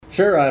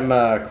Sure, I'm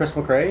Chris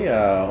McRae,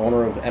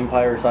 owner of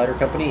Empire Cider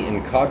Company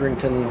in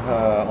Codrington,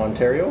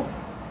 Ontario.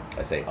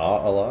 I say a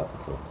lot,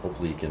 so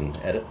hopefully you can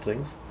edit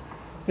things.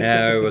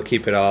 Yeah, we'll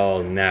keep it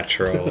all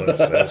natural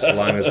as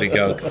long as we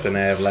go, because then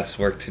I have less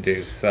work to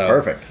do. So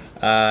Perfect.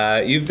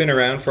 You've been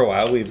around for a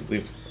while.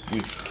 We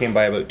came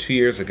by about 2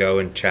 years ago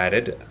and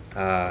chatted.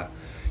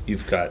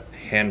 You've got a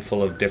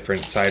handful of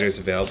different ciders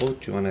available. Do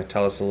you want to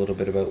tell us a little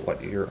bit about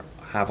what you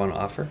have on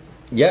offer?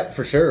 Yeah,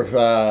 for sure.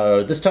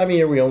 This time of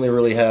year, we only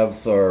really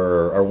have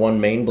our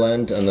one main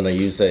blend, and then I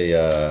use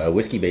a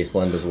whiskey-based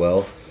blend as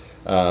well,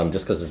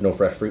 just because there's no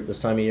fresh fruit this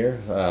time of year.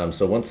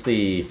 So once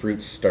the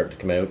fruits start to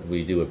come out,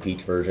 we do a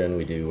peach version,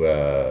 we do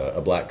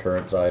a black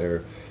currant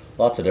cider,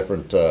 lots of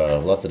different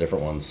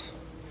ones.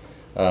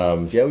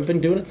 Yeah, we've been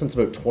doing it since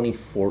about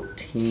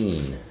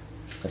 2014.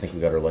 I think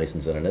we got our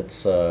license in, and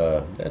it's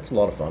a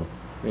lot of fun.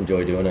 We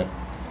enjoy doing it.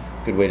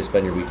 Good way to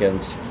spend your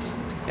weekends.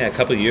 Yeah, a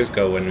couple of years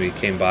ago when we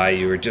came by,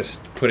 you were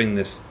just putting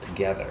this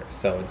together.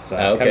 So it's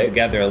come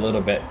together a little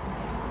bit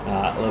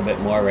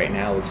more right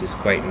now, which is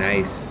quite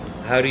nice.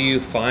 How do you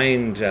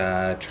find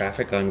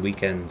traffic on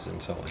weekends and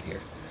so on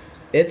here?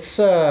 It's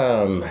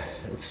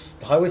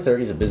Highway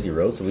 30 is a busy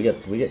road, so we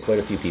get quite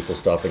a few people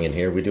stopping in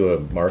here. We do a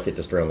market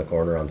just around the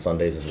corner on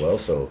Sundays as well,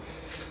 so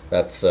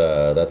that's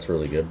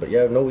really good. But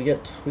yeah, no, we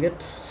get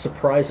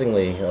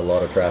surprisingly a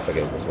lot of traffic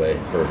out this way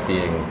for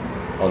being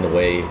on the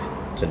way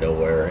to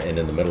nowhere and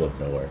in the middle of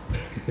nowhere.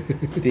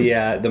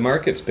 The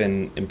market's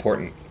been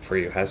important for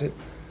you, has it?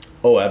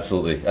 Oh,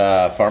 absolutely.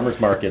 Farmers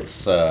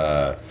markets.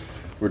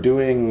 We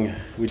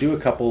do a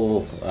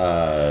couple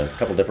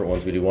different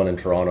ones. We do one in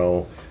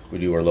Toronto. We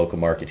do our local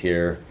market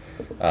here.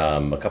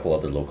 A couple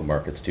other local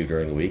markets too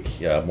during the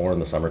week. More in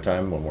the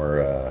summertime when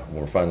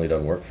we're finally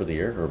done work for the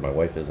year, or my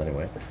wife is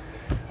anyway.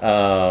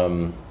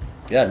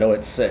 Yeah, no,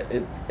 it's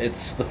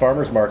the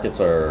farmers markets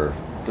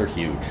they're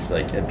huge.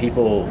 And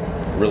people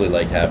really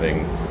like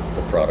having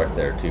the product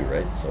there too,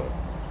 right? So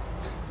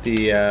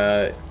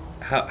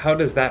how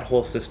does that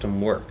whole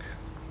system work?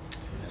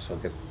 So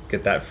I'll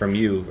get that from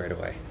you right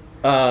away.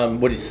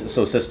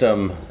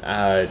 System?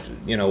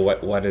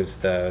 What is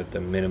the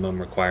minimum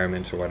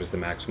requirements, or what is the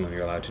maximum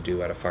you're allowed to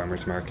do at a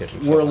farmer's market?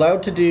 And so we're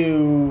allowed to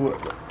do,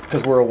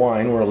 because we're a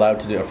wine, we're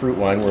allowed to do a fruit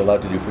wine. We're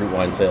allowed to do fruit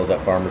wine sales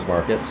at farmers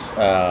markets.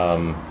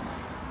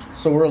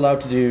 So we're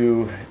allowed to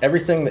do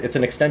everything. It's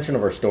an extension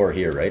of our store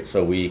here, right?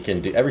 So we can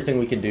do everything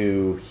we can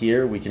do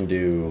here. We can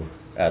do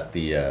at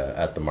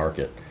the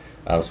market.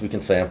 So we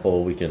can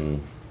sample. We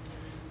can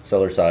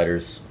sell our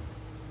ciders.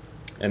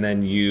 And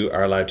then you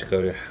are allowed to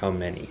go to how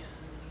many?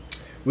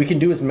 We can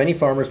do as many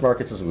farmers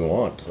markets as we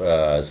want,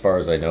 as far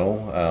as I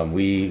know.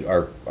 We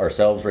are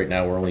ourselves right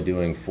now. We're only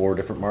doing 4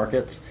 different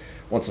markets.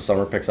 Once the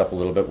summer picks up a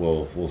little bit,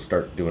 we'll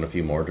start doing a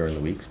few more during the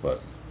weeks.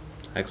 But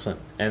excellent.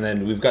 And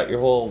then we've got your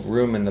whole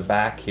room in the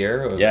back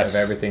here of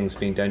everything's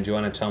being done. Do you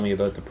want to tell me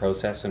about the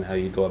process and how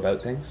you go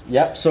about things?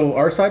 Yeah. So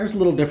our cider's a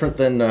little different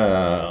than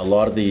a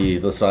lot of the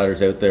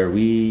ciders out there.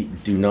 We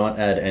do not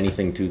add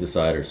anything to the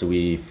cider. So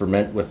we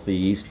ferment with the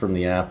yeast from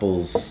the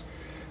apples.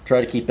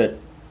 Try to keep it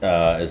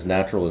as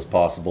natural as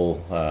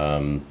possible,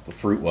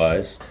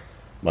 fruit-wise.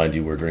 Mind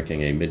you, we're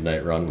drinking a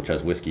midnight run, which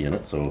has whiskey in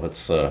it, so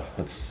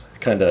it's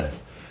kind of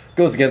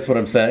goes against what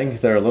I'm saying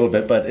there a little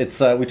bit. But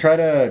it's we try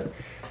to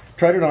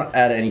not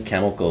add any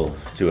chemical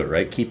to it,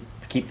 right? Keep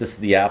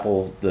the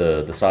apple,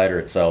 the cider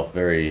itself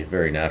very,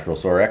 very natural.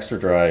 So our extra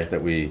dry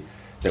that we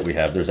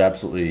have, there's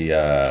absolutely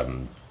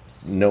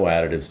no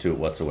additives to it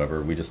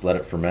whatsoever. We just let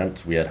it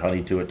ferment. We add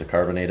honey to it to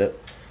carbonate it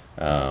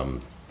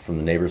from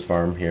the neighbor's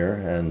farm here,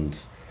 and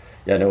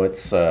yeah, no,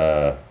 it's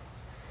I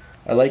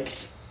like,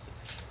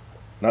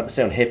 not to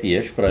sound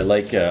hippie-ish, but I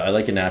like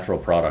a natural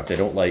product. I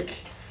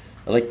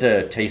like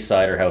to taste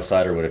cider how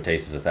cider would have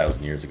tasted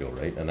 1,000 years ago,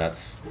 right?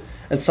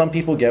 And some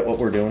people get what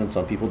we're doing, and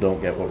some people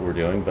don't get what we're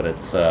doing. But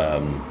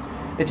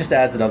it just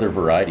adds another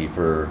variety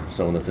for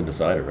someone that's into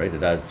cider, right?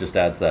 It just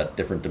adds that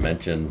different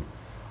dimension,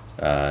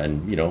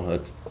 and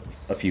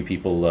a few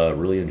people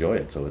really enjoy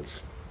it. So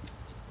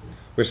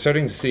we're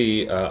starting to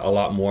see a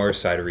lot more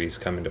cideries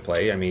come into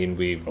play. I mean,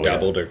 we've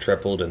doubled or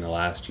tripled in the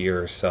last year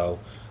or so.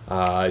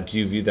 Do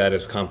you view that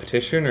as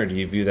competition, or do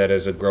you view that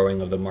as a growing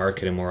of the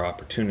market and more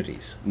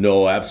opportunities?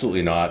 No,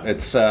 absolutely not.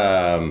 It's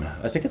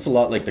I think it's a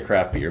lot like the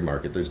craft beer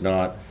market. It's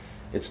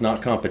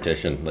not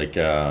competition.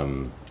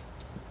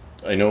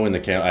 I know in the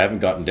county, I haven't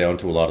gotten down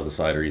to a lot of the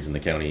cideries in the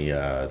county.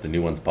 The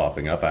new ones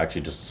popping up.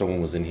 Actually, just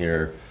someone was in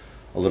here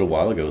a little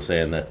while ago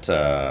saying that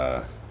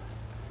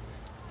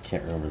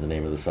can't remember the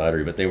name of the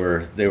cidery, but they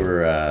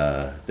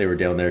were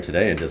down there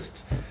today and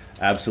just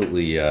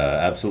absolutely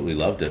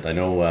loved it. I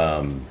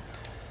know.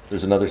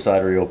 There's another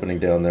cidery opening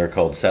down there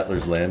called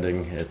Settlers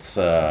Landing. It's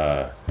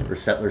or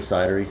Settlers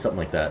Cidery, something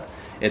like that.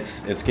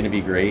 It's going to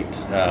be great,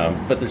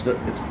 but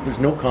there's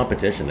no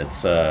competition.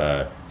 It's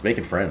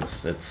making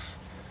friends. It's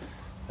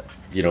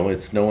no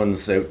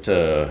one's out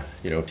to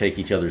take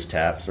each other's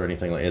taps or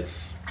anything like.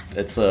 It's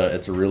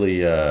a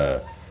really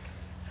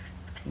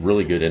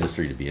really good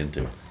industry to be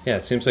into. Yeah,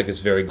 it seems like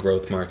it's very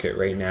growth market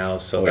right now,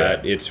 so yeah.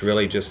 that it's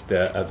really just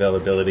the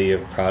availability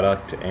of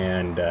product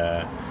and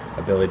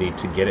ability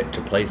to get it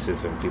to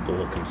places and people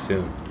will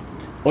consume.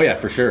 Oh yeah,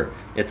 for sure.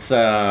 It's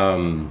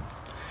and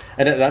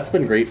that's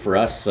been great for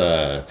us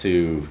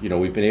to,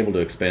 we've been able to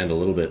expand a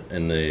little bit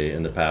in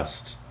the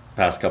past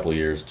couple of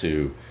years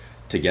to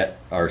get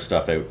our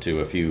stuff out to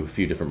a few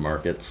different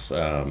markets,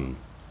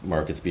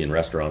 markets being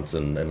restaurants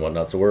and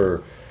whatnot. So I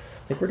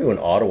think we're doing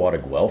Ottawa to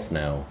Guelph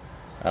now.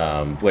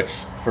 Which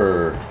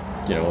for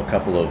a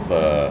couple of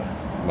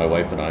my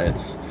wife and I,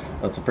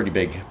 that's a pretty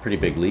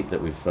big leap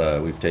that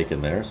we've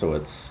taken there. So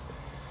it's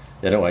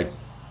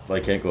I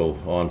can't go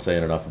on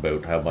saying enough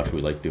about how much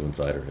we like doing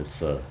cider.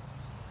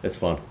 It's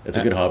fun. It's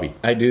a good hobby.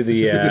 I do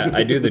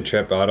the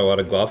trip Ottawa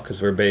to Guelph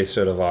because we're based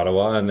out of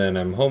Ottawa, and then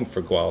I'm home for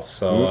Guelph.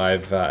 So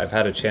I've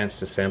had a chance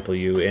to sample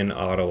you in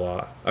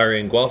Ottawa or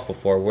in Guelph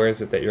before. Where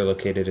is it that you're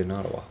located in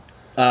Ottawa?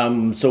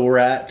 So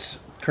we're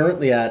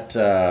currently at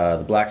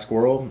the Black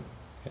Squirrel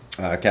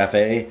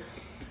Cafe.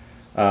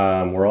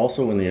 We're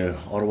also in the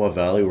Ottawa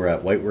Valley. We're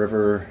at White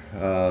River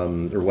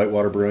or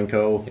Whitewater Brewing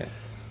Co.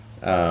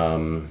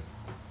 Yeah.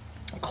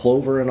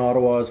 Clover in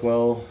Ottawa as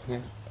well. Yeah.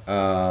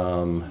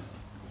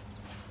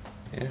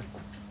 Yeah.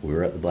 We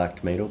were at the Black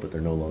Tomato, but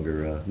they're no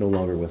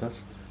longer with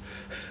us.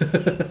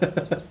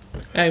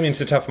 I mean,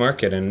 it's a tough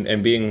market,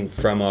 and being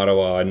from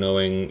Ottawa and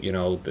knowing,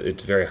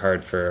 it's very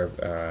hard for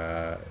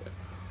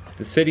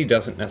the city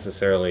doesn't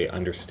necessarily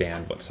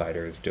understand what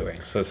cider is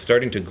doing, so it's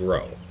starting to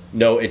grow.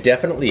 No, it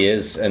definitely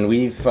is, and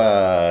we've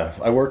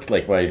I worked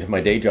like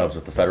my day job's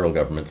with the federal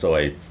government, so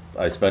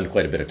I spend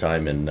quite a bit of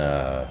time in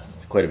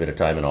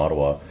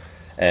Ottawa,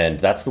 and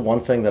that's the one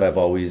thing that I've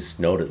always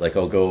noted. Like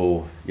I'll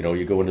go,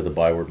 you go into the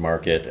Byward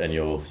Market, and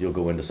you'll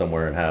go into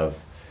somewhere and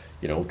have,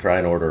 try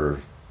and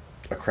order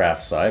a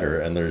craft cider,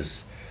 and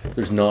there's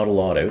not a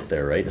lot out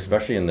there, right?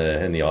 Especially in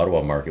the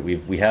Ottawa market,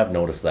 we have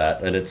noticed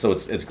that, and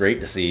it's great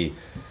to see,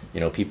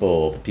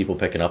 people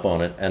picking up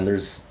on it, and there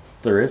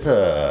is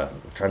I'm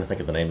trying to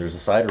think of the name. There's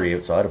a cidery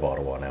outside of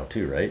Ottawa now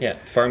too, right? Yeah,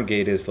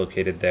 Farmgate is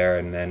located there,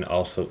 and then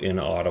also in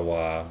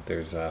Ottawa,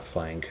 there's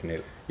Flying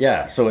Canoe.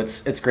 Yeah, so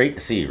it's great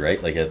to see,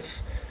 right? Like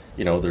it's,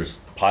 there's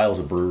piles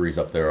of breweries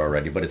up there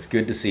already, but it's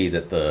good to see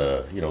that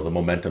the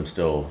momentum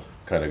still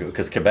kind of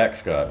because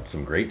Quebec's got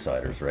some great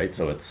ciders, right?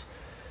 So it's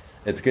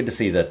good to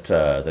see that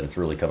it's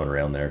really coming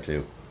around there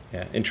too.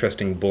 Yeah,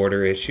 interesting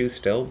border issue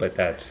still, but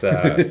that's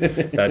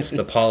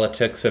the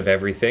politics of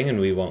everything,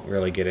 and we won't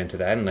really get into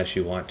that unless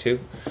you want to.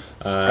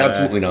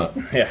 Absolutely not.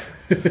 Yeah.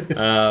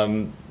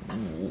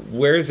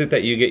 Where is it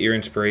that you get your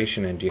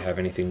inspiration, and do you have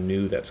anything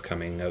new that's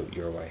coming out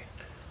your way?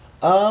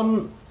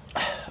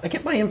 I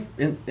get my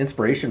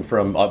inspiration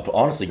from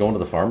honestly going to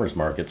the farmers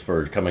markets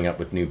for coming up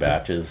with new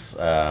batches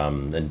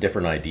and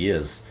different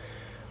ideas.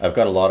 I've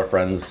got a lot of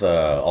friends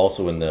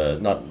also in the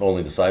not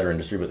only the cider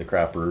industry but the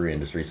craft brewery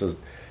industry. So,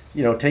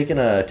 taking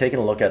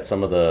a look at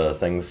some of the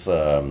things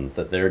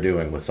that they're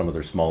doing with some of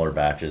their smaller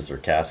batches or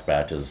cask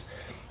batches,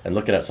 and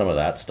looking at some of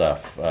that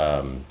stuff,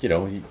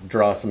 you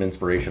draw some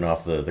inspiration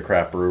off the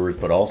craft brewers,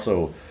 but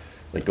also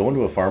like going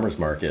to a farmer's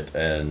market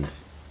and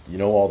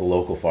all the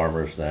local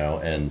farmers now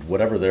and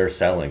whatever they're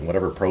selling,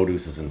 whatever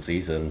produce is in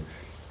season,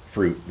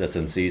 fruit that's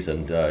in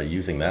season,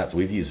 using that. So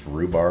we've used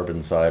rhubarb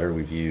in cider,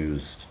 we've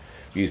used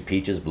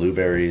peaches,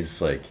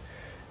 blueberries, like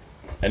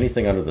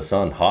anything under the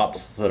sun,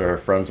 hops that our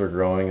friends are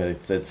growing.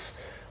 It's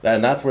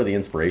and that's where the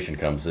inspiration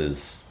comes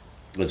is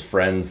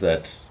friends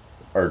that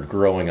are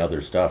growing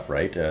other stuff,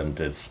 right? And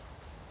it's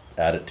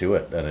added to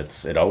it, and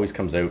it always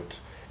comes out,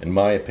 in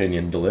my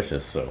opinion,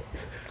 delicious. So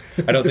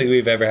I don't think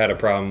we've ever had a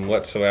problem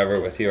whatsoever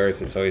with yours.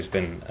 It's always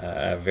been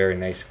a very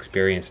nice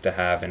experience to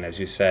have, and as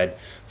you said,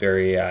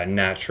 very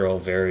natural,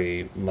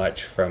 very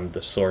much from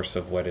the source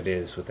of what it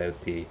is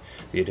without the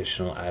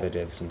additional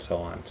additives and so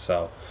on.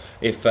 So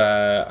if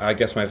I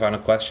guess my final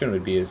question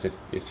would be is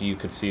if you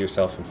could see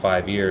yourself in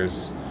 5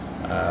 years,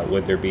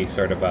 would there be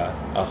sort of a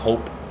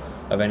hope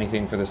of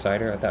anything for the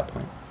cider at that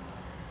point?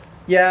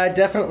 Yeah,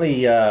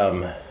 definitely.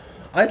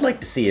 I'd like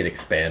to see it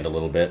expand a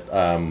little bit.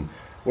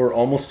 We're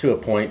almost to a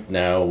point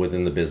now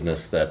within the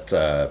business that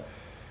that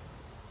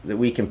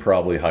we can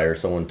probably hire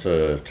someone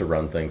to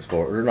run things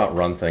or not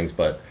run things,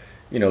 but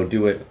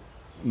do it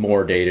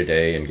more day to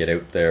day and get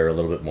out there a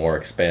little bit more,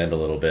 expand a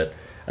little bit,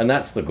 and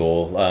that's the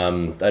goal.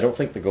 I don't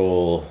think the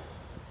goal.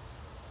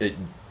 It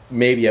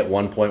maybe at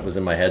one point was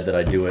in my head that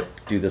I do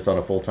this on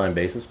a full-time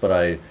basis, but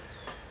I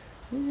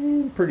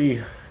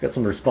got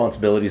some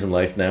responsibilities in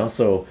life now,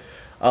 so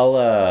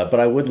but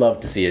I would love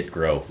to see it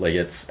grow. Like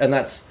it's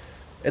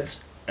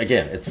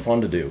again, it's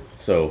fun to do.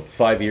 So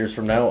 5 years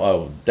from now,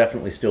 I'll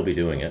definitely still be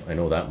doing it. I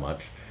know that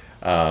much.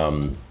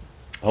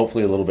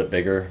 Hopefully a little bit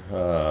bigger,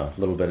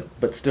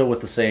 but still with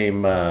the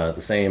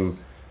same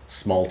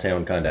small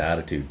town kind of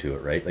attitude to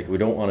it, right? Like we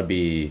don't want to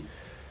be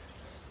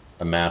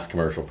a mass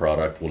commercial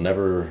product. We'll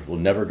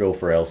never go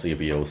for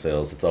LCBO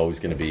sales. It's always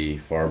going to be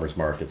farmers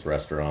markets,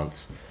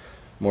 restaurants,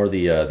 more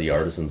the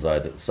artisan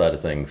side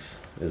of things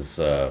is.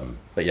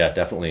 But yeah,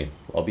 definitely,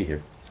 I'll be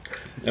here.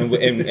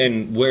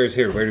 And where's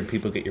here? Where do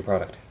people get your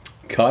product?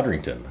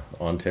 Codrington,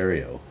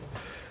 Ontario.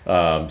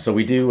 So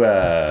we do,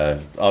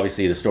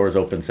 obviously the store's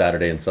open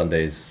Saturday and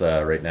Sundays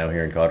right now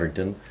here in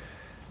Codrington.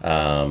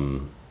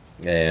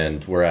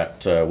 And we're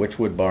at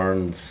Witchwood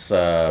Barns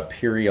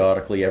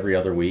periodically every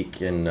other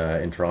week in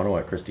Toronto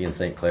at Christie and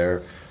St.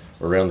 Clair.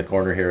 We're around the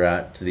corner here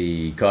at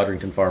the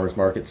Codrington Farmers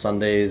Market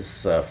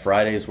Sundays.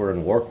 Fridays we're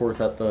in Warkworth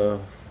at the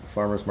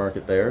Farmers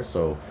Market there.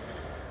 So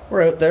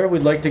we're out there.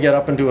 We'd like to get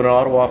up and do an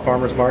Ottawa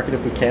Farmers Market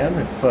if we can.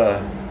 If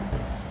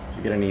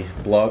you get any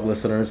blog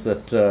listeners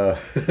that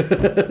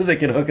they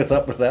can hook us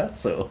up with that.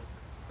 So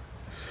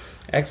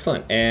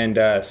excellent.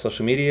 And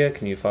social media,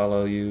 can you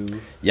follow you?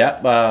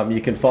 Yeah,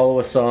 you can follow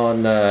us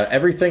on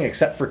everything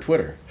except for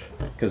Twitter.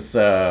 Because,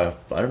 I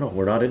don't know,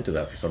 we're not into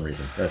that for some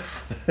reason.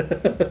 That's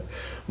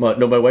my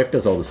wife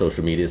does all the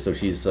social media, so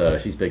she's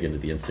big into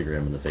the Instagram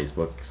and the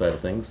Facebook side of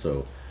things.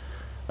 So,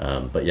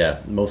 but yeah,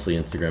 mostly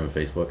Instagram and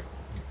Facebook.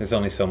 There's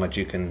only so much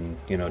you can,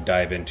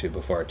 dive into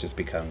before it just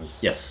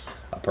becomes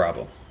a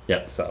problem.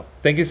 Yeah. So,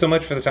 thank you so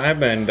much for the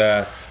time, and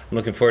I'm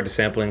looking forward to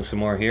sampling some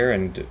more here,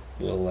 and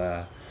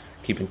we'll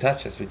keep in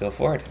touch as we go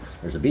forward.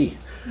 There's a bee.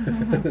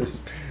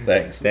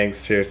 Thanks.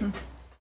 Thanks. Cheers.